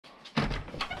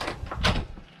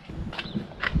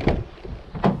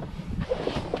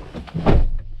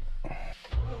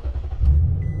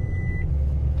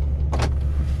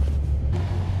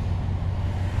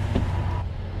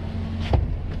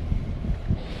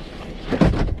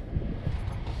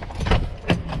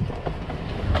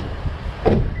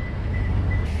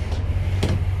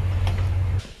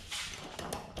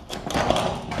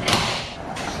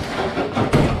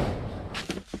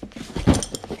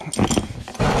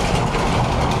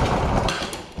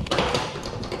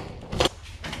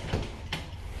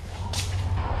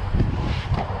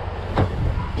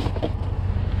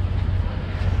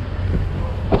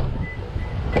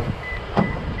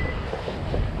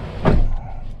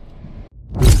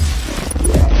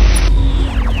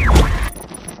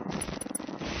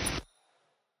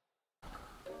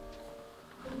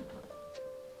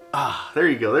There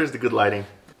you go, there's the good lighting.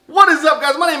 What is up,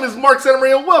 guys? My name is Mark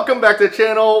Santamaria. Welcome back to the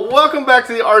channel. Welcome back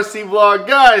to the RC vlog.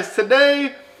 Guys,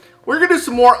 today we're gonna do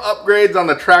some more upgrades on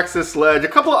the Traxxas Sledge. A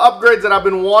couple of upgrades that I've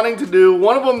been wanting to do.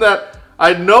 One of them that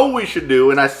I know we should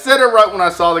do, and I said it right when I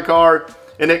saw the car,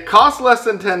 and it costs less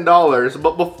than $10.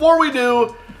 But before we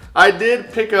do, I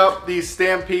did pick up the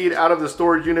Stampede out of the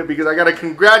storage unit because I gotta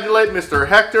congratulate Mr.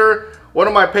 Hector, one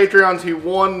of my Patreons. He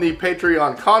won the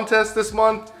Patreon contest this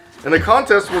month, and the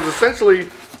contest was essentially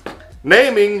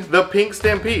naming the pink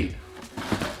Stampede.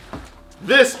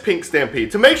 This pink Stampede.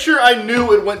 To make sure I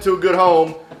knew it went to a good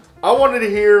home, I wanted to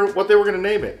hear what they were going to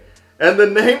name it. And the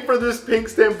name for this pink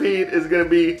Stampede is going to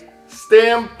be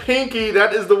Stampinky.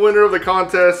 That is the winner of the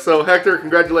contest. So Hector,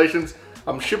 congratulations.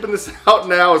 I'm shipping this out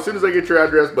now as soon as I get your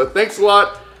address. But thanks a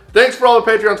lot. Thanks for all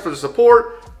the Patreons for the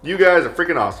support. You guys are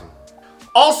freaking awesome.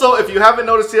 Also, if you haven't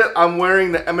noticed yet, I'm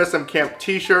wearing the MSM Camp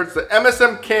t-shirts. The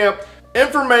MSM Camp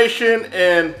information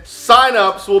and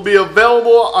sign-ups will be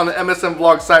available on the MSM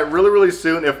vlog site really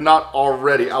soon, if not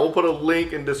already. I will put a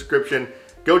link in the description.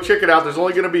 Go check it out. There's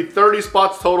only going to be 30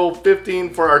 spots total,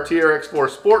 15 for our TRX4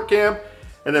 Sport Camp,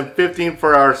 and then 15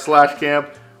 for our Slash Camp.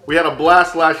 We had a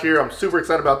blast last year. I'm super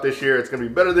excited about this year. It's going to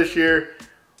be better this year.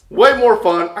 Way more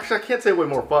fun. Actually, I can't say way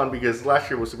more fun because last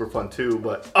year was super fun too,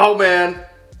 but oh man,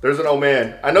 there's an oh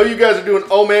man. I know you guys are doing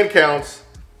oh man counts.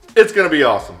 It's going to be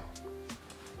awesome.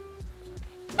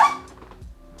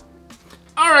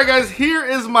 Alright guys, here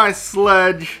is my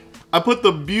Sledge. I put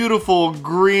the beautiful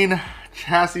green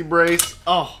chassis brace.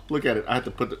 Oh, look at it. I had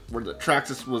to put where the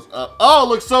Traxxas was up. Oh, it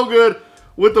looks so good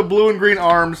with the blue and green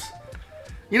arms.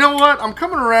 You know what? I'm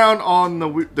coming around on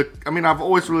I mean, I've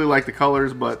always really liked the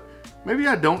colors, but maybe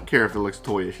I don't care if it looks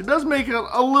toyish. It does make it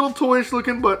a little toyish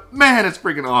looking, but man, it's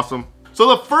freaking awesome. So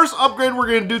the first upgrade we're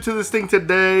going to do to this thing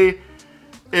today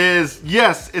is,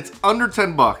 yes, it's under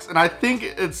 10 bucks, and I think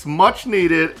it's much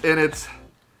needed, and it's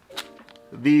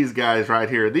these guys right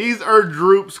here. These are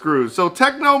Droop screws. So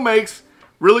Techno makes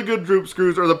really good Droop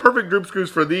screws, or the perfect Droop screws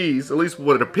for these, at least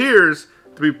what it appears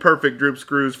to be perfect Droop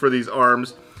screws for these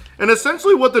arms. And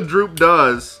essentially what the Droop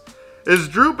does is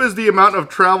Droop is the amount of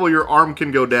travel your arm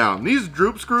can go down. These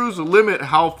Droop screws limit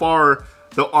how far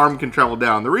the arm can travel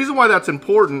down. The reason why that's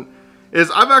important is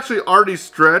I've actually already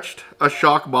stretched a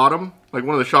shock bottom, like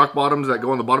one of the shock bottoms that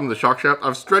go on the bottom of the shock shaft.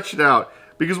 I've stretched it out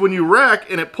because when you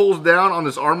wreck and it pulls down on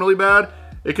this arm really bad,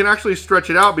 it can actually stretch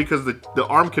it out because the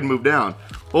arm can move down.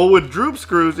 Well, with Droop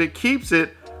screws, it keeps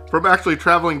it from actually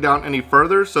traveling down any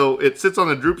further, so it sits on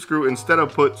the Droop screw instead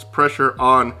of puts pressure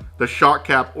on the shock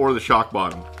cap or the shock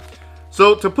bottom.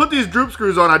 So to put these Droop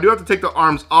screws on, I do have to take the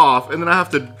arms off, and then I have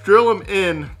to drill them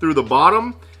in through the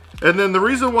bottom. And then the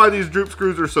reason why these Droop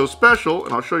screws are so special,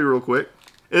 and I'll show you real quick,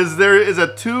 is there is a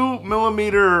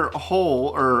 2mm hole,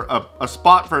 or a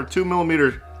spot for a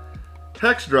 2mm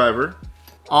hex driver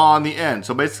on the end.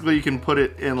 So basically you can put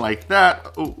it in like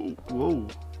that. Oh, whoa.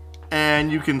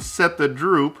 And you can set the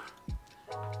Droop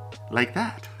like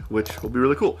that, which will be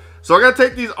really cool. So I gotta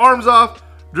take these arms off,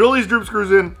 drill these Droop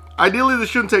screws in. Ideally this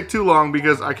shouldn't take too long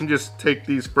because I can just take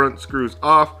these front screws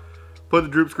off, put the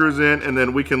Droop screws in, and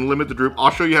then we can limit the Droop.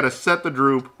 I'll show you how to set the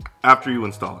Droop after you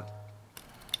install it.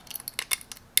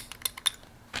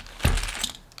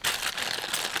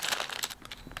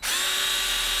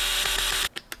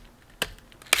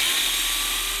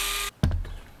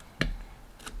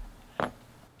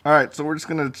 Alright, so we're just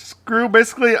going to screw.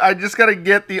 Basically, I just got to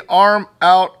get the arm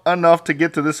out enough to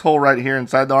get to this hole right here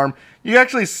inside the arm. You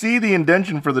actually see the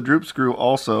indentation for the Droop screw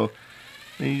also.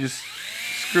 And you just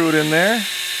screw it in there.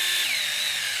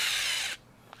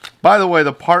 By the way,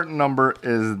 the part number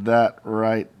is that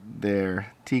right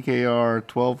there. TKR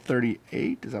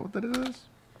 1238. Is that what that is?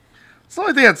 It's the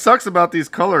only thing that sucks about these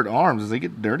colored arms is they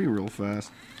get dirty real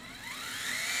fast.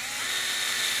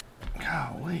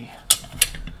 Golly.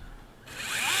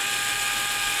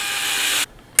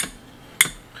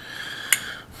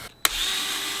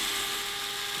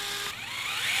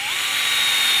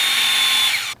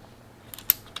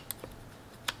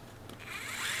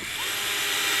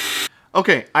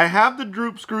 Okay, I have the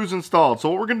Droop screws installed. So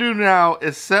what we're going to do now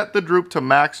is set the Droop to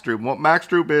max Droop. And what max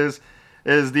Droop is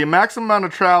the maximum amount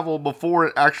of travel before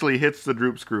it actually hits the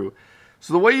Droop screw.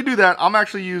 So the way you do that, I'm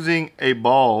actually using a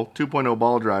ball, 2.0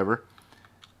 ball driver.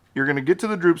 You're going to get to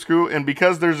the Droop screw, and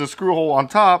because there's a screw hole on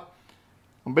top,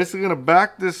 I'm basically going to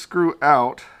back this screw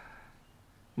out.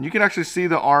 And you can actually see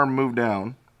the arm move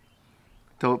down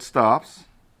until it stops.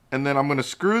 And then I'm going to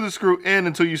screw the screw in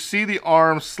until you see the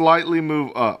arm slightly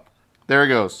move up. There it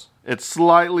goes. It's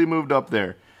slightly moved up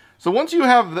there. So once you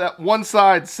have that one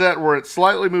side set where it's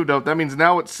slightly moved up, that means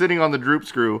now it's sitting on the Droop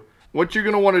screw. What you're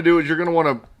going to want to do is you're going to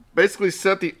want to basically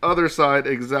set the other side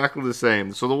exactly the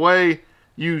same. So the way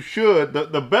you should,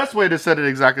 the best way to set it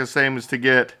exactly the same is to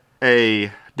get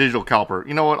a digital caliper.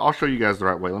 You know what? I'll show you guys the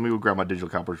right way. Let me go grab my digital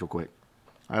calipers real quick.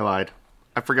 I lied.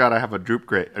 I forgot I have a droop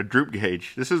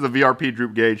gauge. This is the VRP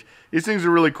droop gauge. These things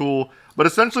are really cool. But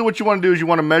essentially what you want to do is you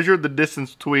want to measure the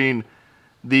distance between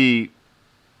the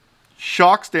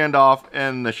shock standoff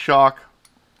and the shock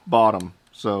bottom.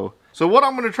 So what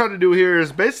I'm going to try to do here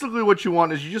is basically what you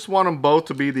want is you just want them both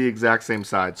to be the exact same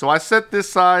side. So I set this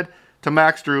side to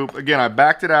max droop. Again, I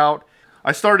backed it out.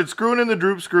 I started screwing in the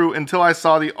droop screw until I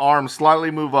saw the arm slightly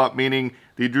move up, meaning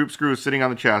the droop screw is sitting on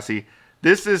the chassis.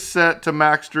 This is set to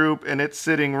max droop and it's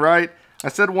sitting right. I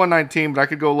said 119, but I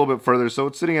could go a little bit further. So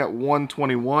it's sitting at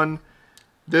 121.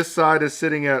 This side is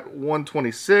sitting at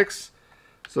 126.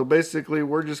 So basically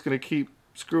we're just going to keep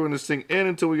screwing this thing in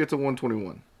until we get to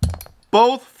 121.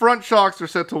 Both front shocks are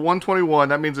set to 121.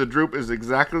 That means the droop is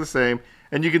exactly the same.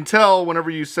 And you can tell whenever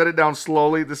you set it down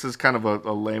slowly, this is kind of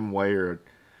a lame way or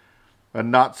a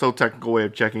not so technical way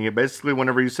of checking it. Basically,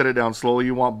 whenever you set it down slowly,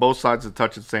 you want both sides to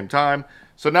touch at the same time.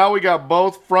 So now we got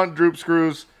both front droop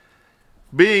screws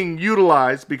being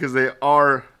utilized because they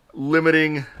are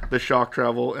limiting the shock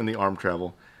travel and the arm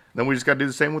travel. Then we just got to do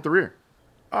the same with the rear.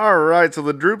 Alright, so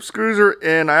the droop screws are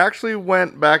in. I actually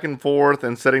went back and forth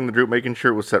and setting the droop, making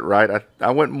sure it was set right.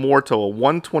 I went more to a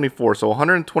 124, so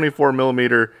 124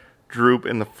 millimeter droop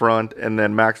in the front and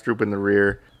then max droop in the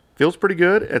rear. Feels pretty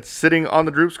good. It's sitting on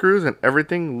the droop screws and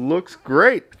everything looks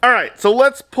great. Alright, so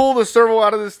let's pull the servo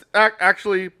out of this.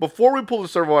 Actually, before we pull the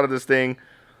servo out of this thing,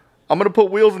 I'm going to put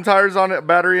wheels and tires on it, a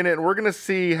battery in it, and we're going to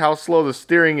see how slow the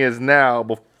steering is now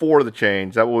before the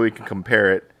change. That way we can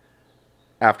compare it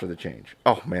after the change.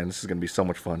 Oh man, this is going to be so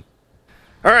much fun.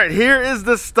 Alright, here is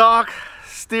the stock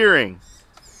steering.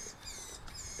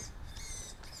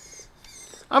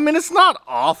 I mean, it's not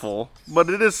awful, but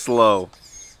it is slow.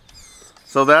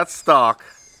 So that's stock.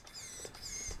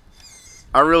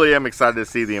 I really am excited to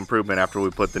see the improvement after we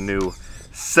put the new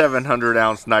 700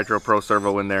 ounce Nitropro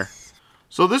servo in there.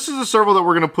 So this is the servo that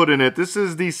we're going to put in it. This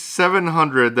is the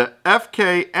 700, the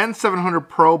FK N700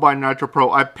 Pro by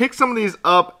Nitropro. I picked some of these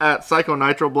up at Psycho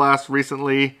Nitro Blast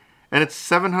recently, and it's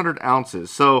 700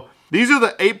 ounces. So these are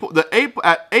at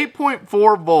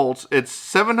 8.4 volts, it's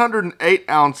 708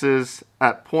 ounces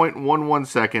at 0.11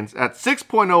 seconds. At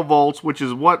 6.0 volts, which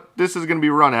is what this is going to be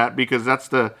run at because that's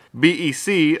the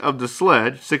BEC of the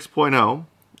Sledge, 6.0,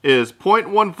 is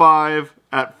 0.15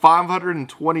 at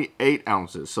 528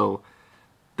 ounces. So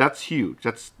that's huge.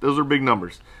 Those are big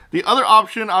numbers. The other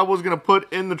option I was going to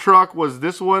put in the truck was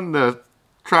this one, the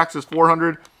Traxxas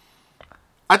 400.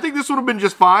 I think this would have been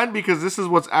just fine because this is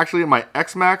what's actually in my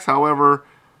X-Max. However,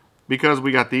 because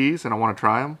we got these and I want to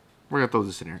try them, we're going to throw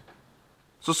this in here.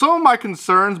 So some of my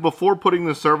concerns before putting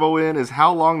the servo in is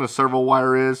how long the servo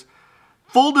wire is.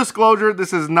 Full disclosure,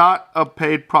 this is not a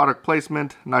paid product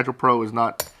placement. Nitropro is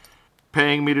not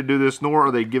paying me to do this, nor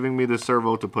are they giving me the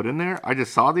servo to put in there. I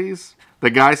just saw these. The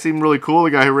guy seemed really cool.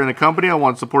 The guy who ran the company, I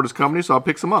want to support his company, so I'll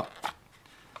pick some up.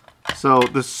 So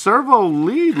the servo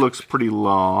lead looks pretty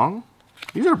long.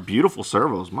 These are beautiful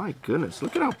servos. My goodness,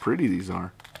 look at how pretty these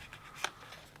are.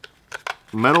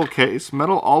 Metal case,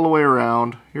 metal all the way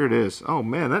around. Here it is. Oh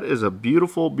man, that is a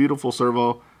beautiful, beautiful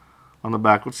servo on the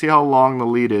back. Let's see how long the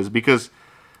lead is, because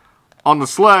on the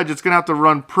Sledge, it's going to have to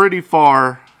run pretty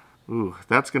far. Ooh,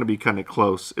 that's going to be kind of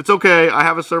close. It's okay. I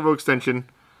have a servo extension,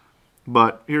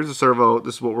 but here's the servo.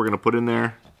 This is what we're going to put in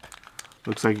there.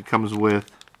 Looks like it comes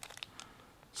with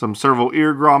some servo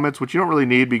ear grommets, which you don't really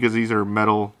need because these are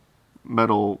metal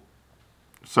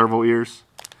servo ears.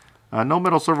 No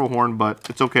metal servo horn, but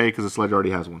it's okay because the Sledge already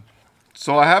has one.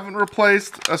 So I haven't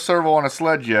replaced a servo on a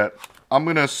Sledge yet. I'm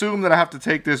going to assume that I have to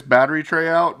take this battery tray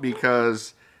out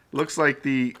because it looks like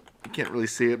you can't really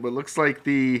see it, but it looks like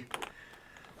the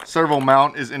servo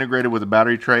mount is integrated with the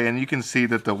battery tray, and you can see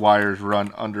that the wires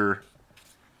run under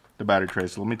the battery tray.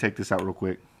 So let me take this out real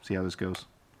quick, see how this goes.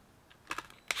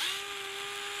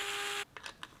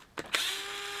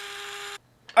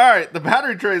 Alright, the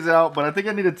battery tray's out, but I think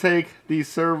I need to take the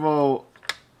servo,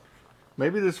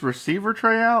 maybe this receiver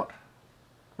tray out?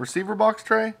 Receiver box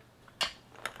tray?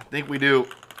 I think we do.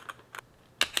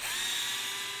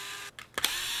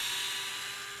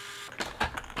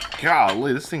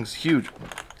 Golly, this thing's huge.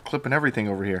 Clipping everything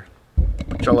over here.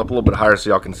 Y'all up a little bit higher so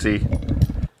y'all can see.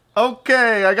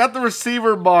 Okay, I got the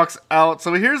receiver box out.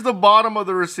 So here's the bottom of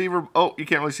the receiver. Oh, you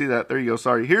can't really see that. There you go,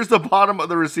 sorry. Here's the bottom of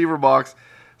the receiver box.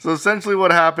 So essentially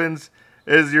what happens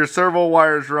is your servo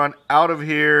wires run out of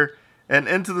here and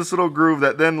into this little groove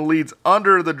that then leads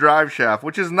under the drive shaft,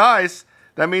 which is nice.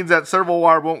 That means that servo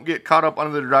wire won't get caught up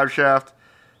under the drive shaft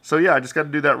So yeah, I just got to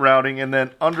do that routing, and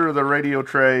then under the radio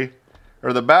tray,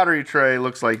 or the battery tray,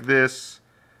 looks like this,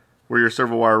 where your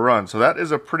servo wire runs. So that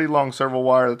is a pretty long servo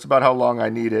wire. That's about how long I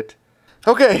need it.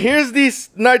 Okay, here's the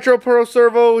Nitropro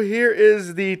servo. Here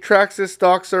is the Traxxas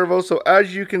stock servo. So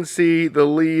as you can see, the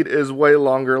lead is way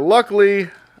longer. Luckily,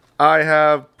 I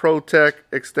have ProTech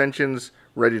extensions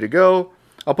ready to go.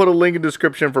 I'll put a link in the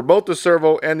description for both the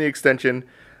servo and the extension.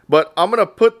 But I'm going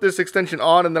to put this extension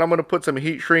on, and then I'm going to put some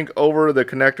heat shrink over the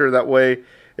connector. That way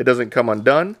it doesn't come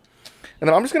undone. And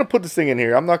then I'm just going to put this thing in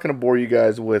here. I'm not going to bore you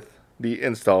guys with the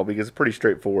install because it's pretty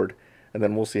straightforward. And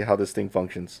then we'll see how this thing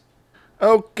functions.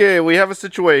 Okay, we have a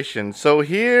situation. So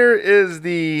here is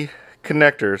the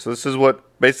connector. So this is what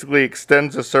basically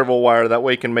extends the servo wire. That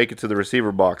way it can make it to the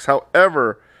receiver box.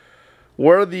 However,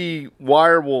 where the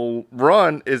wire will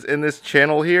run is in this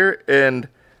channel here. And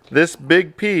this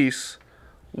big piece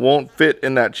won't fit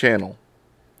in that channel.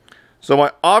 So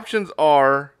my options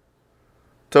are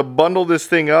to bundle this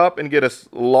thing up and get a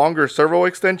longer servo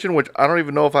extension, which I don't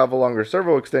even know if I have a longer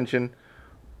servo extension,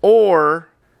 or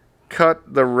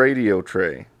cut the radio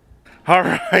tray.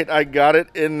 Alright, I got it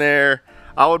in there.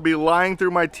 I would be lying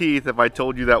through my teeth if I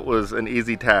told you that was an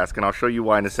easy task, and I'll show you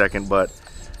why in a second. But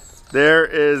there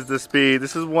is the speed.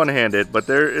 This is one-handed, but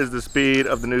there is the speed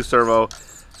of the new servo.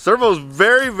 Servo's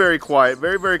very, very quiet,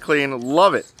 very, very clean.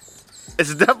 Love it.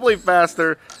 It's definitely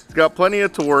faster. It's got plenty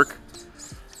of torque.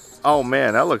 Oh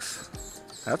man,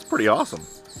 that's pretty awesome.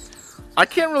 I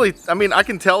can't really, I mean, I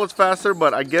can tell it's faster,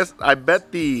 but I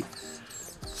bet the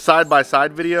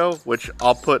side-by-side video, which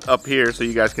I'll put up here so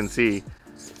you guys can see,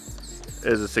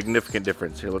 is a significant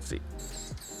difference. Here, let's see.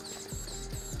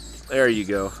 There you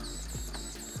go.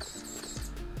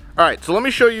 Alright, so let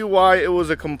me show you why it was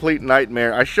a complete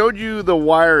nightmare. I showed you the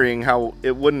wiring, how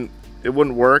it wouldn't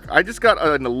work. I just got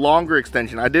a longer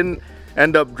extension. I didn't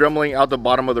end up dremeling out the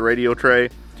bottom of the radio tray.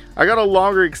 I got a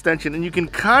longer extension, and you can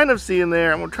kind of see in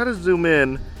there. I'm going to try to zoom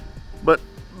in. But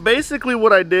basically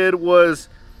what I did was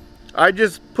I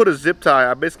just put a zip tie.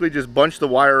 I basically just bunched the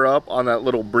wire up on that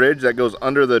little bridge that goes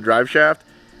under the drive shaft,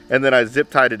 and then I zip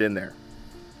tied it in there.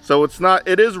 So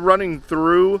it is running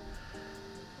through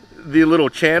the little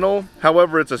channel.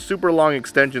 However, it's a super long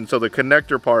extension, so the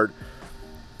connector part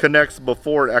connects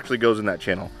before it actually goes in that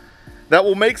channel. That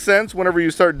will make sense whenever you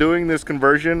start doing this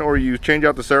conversion or you change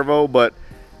out the servo, but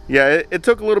yeah, it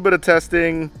took a little bit of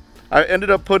testing. I ended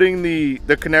up putting the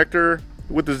connector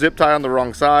with the zip tie on the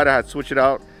wrong side. I had to switch it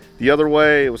out the other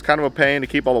way. It was kind of a pain to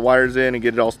keep all the wires in and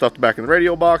get it all stuffed back in the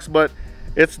radio box, but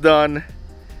it's done,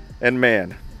 and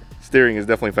man, steering is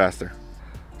definitely faster.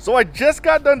 So I just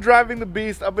got done driving the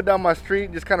beast up and down my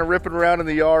street, just kind of ripping around in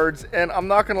the yards, and I'm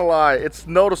not gonna lie, it's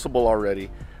noticeable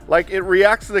already. Like, it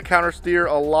reacts to the counter steer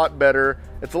a lot better.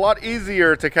 It's a lot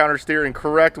easier to counter steer and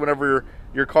correct whenever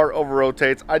your car over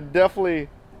rotates. I definitely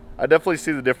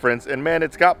see the difference, and man,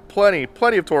 it's got plenty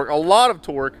of torque, a lot of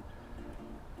torque.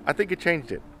 I think it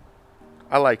changed it.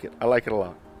 I like it a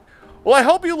lot. Well, I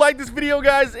hope you liked this video,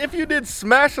 guys. If you did,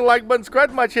 smash the like button, subscribe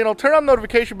to my channel, turn on the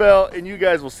notification bell, and you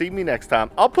guys will see me next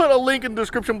time. I'll put a link in the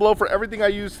description below for everything I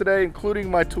used today, including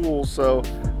my tools. So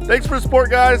thanks for the support,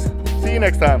 guys. See you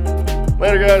next time.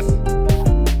 Later, guys.